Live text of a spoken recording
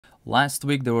Last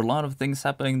week there were a lot of things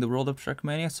happening in the world of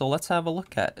Trackmania, so let's have a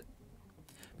look at it.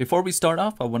 Before we start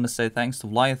off, I want to say thanks to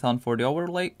Lython for the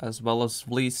overlay, as well as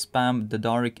Vlees, Spam,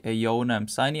 Dadarik, Aeona, and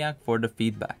Psyniac for the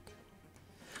feedback.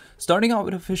 Starting out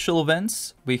with official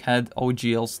events, we had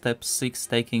OGL Step 6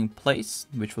 taking place,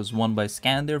 which was won by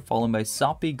Scandir, followed by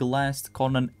Sapi, Glast,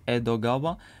 Conan,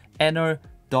 Edogawa, Ener,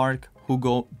 Dark,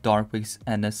 Hugo, Darkwix,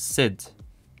 and a Sid.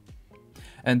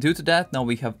 And due to that, now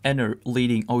we have Ener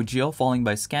leading OGL, following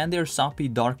by Scandir, Sapi,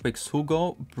 Darkwix,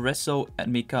 Hugo, Bresso,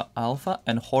 and Mika Alpha,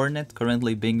 and Hornet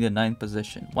currently being the 9th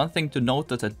position. One thing to note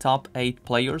that the top 8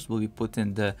 players will be put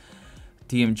in the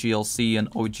TMGLC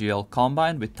and OGL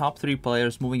combine, with top 3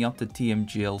 players moving up to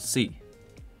TMGLC.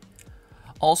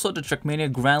 Also, the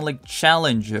Trackmania Grand League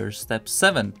CarlJr Step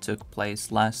 7 took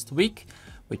place last week,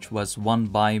 which was won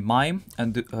by Mime,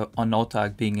 and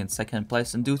Onotag being in 2nd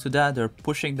place, and due to that they're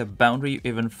pushing the boundary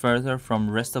even further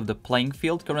from rest of the playing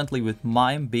field, currently with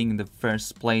Mime being in the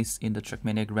 1st place in the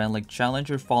Trackmania Grand League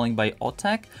CarlJr, following by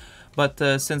Otak. But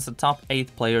since the top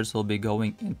 8 players will be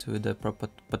going into the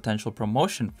potential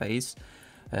promotion phase,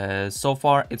 so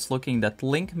far it's looking that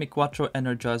Link, Miquatro,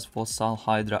 Energize, Fossil,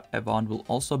 Hydra, Evan will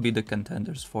also be the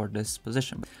contenders for this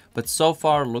position. But so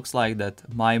far looks like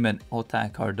that Mime and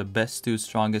Otak are the best 2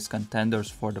 strongest contenders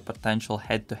for the potential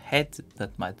head-to-head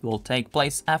that will take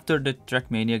place after the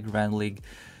Trackmania Grand League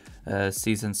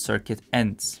season circuit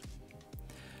ends.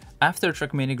 After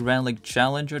Trackmania Grand League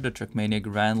CarlJr, the Trackmania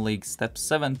Grand League Step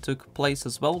 7 took place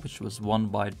as well, which was won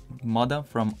by Mada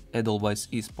from Edelweiss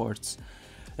Esports.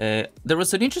 There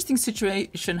was an interesting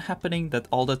situation happening that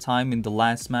all the time in the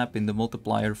last map in the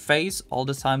multiplier phase, all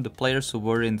the time the players who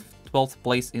were in 12th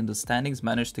place in the standings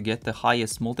managed to get the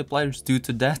highest multipliers, due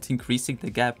to that increasing the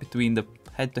gap between the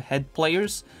head-to-head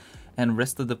players and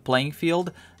rest of the playing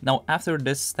field. Now after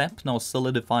this step, now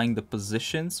solidifying the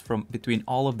positions from between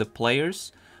all of the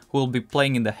players who will be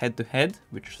playing in the head-to-head,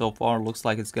 which so far looks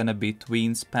like it's gonna be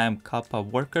Tween, Spam, Kappa,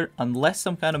 Worker, unless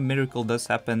some kind of miracle does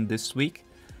happen this week.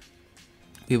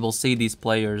 We will see these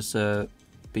players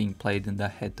being played in the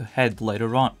head-to-head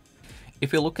later on.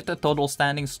 If you look at the total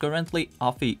standings currently,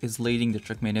 Afi is leading the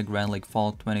Trackmania Grand League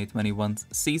Fall 2021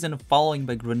 season, following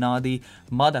by Grenadi,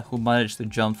 Mada, who managed to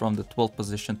jump from the 12th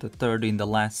position to 3rd in the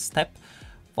last step,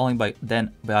 following by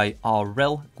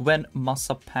Aurel, Gwen,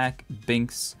 Massapak,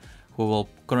 Binks, who will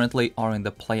currently are in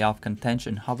the playoff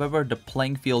contention. However, the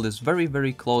playing field is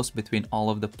very close between all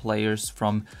of the players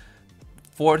from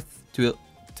 4th to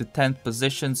 10th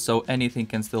position, so anything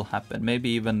can still happen.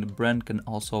 Maybe even Brent can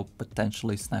also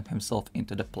potentially snap himself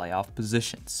into the playoff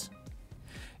positions.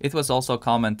 It was also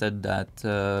commented that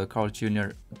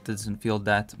CarlJr doesn't feel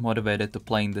that motivated to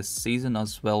playing this season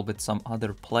as well with some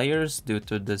other players, due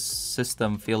to this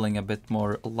system feeling a bit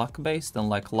more luck-based than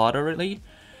like lottery,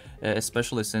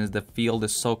 especially since the field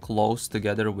is so close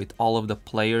together with all of the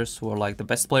players who are like the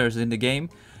best players in the game.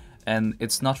 And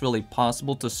it's not really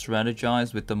possible to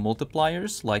strategize with the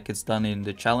multipliers like it's done in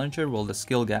the CarlJr. Well, the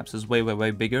skill gaps is way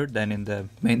bigger than in the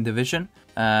main division.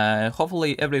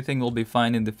 Hopefully everything will be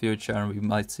fine in the future and we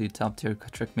might see top tier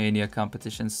Trackmania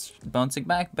competitions bouncing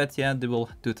back. But yeah, due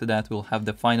to that, we'll have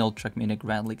the final Trackmania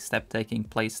Grand League step taking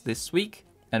place this week.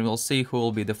 And we'll see who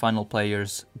will be the final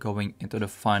players going into the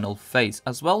final phase,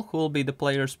 as well who will be the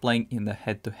players playing in the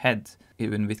head-to-head,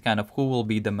 even with kind of who will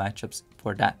be the matchups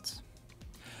for that.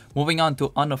 Moving on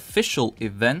to unofficial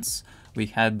events, we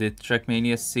had the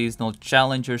Trackmania Seasonal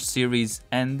CarlJr Series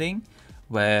ending,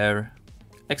 where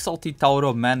XLT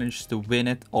Tauro managed to win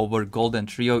it over Golden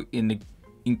Trio in an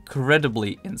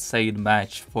incredibly insane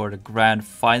match for the grand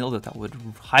final that I would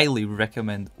highly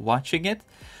recommend watching it.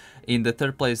 In the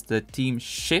 3rd place, the Team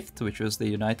Shift, which was the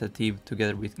United team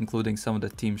together with including some of the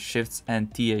Team Shifts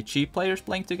and THE players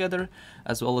playing together,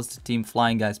 as well as the Team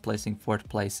Flying Guys placing 4th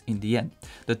place in the end.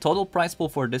 The total prize pool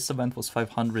for this event was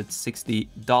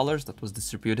 $560 that was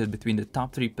distributed between the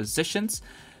top 3 positions.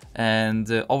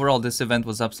 And overall, this event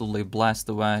was absolutely a blast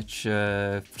to watch,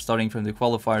 starting from the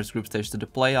qualifiers, group stage to the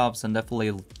playoffs, and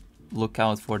definitely look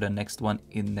out for the next one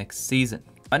in next season.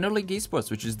 Minor League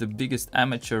Esports, which is the biggest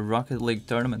amateur Rocket League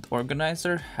tournament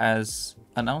organizer, has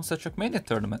announced a Trackmania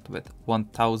tournament with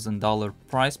 $1,000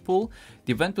 prize pool.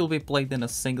 The event will be played in a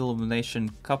single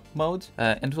elimination cup mode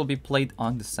and will be played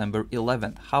on December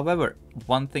 11th. However,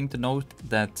 one thing to note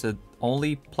that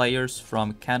only players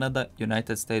from Canada,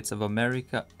 United States of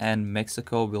America and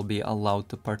Mexico will be allowed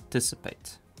to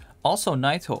participate. Also,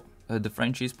 Nighthawk, the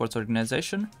French esports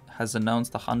organization, has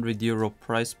announced a €100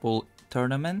 prize pool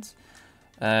tournament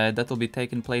that will be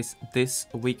taking place this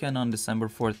weekend on December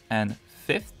 4th and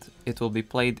 5th. It will be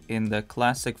played in the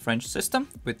classic French system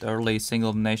with early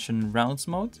single elimination rounds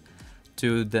mode.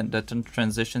 to that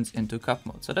transitions into cup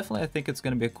mode. So definitely I think it's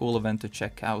going to be a cool event to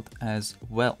check out as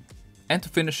well. And to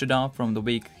finish it off from the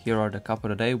week, here are the cup of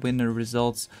the day winner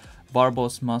results.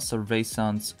 Barbos, Master,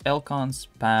 Vaisans, Elcon,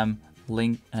 Spam,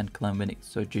 Link, and Clemini.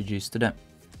 So GG's to them.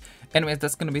 Anyways,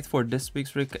 that's going to be it for this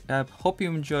week's recap. Hope you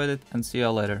enjoyed it and see you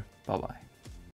all later. Bye bye.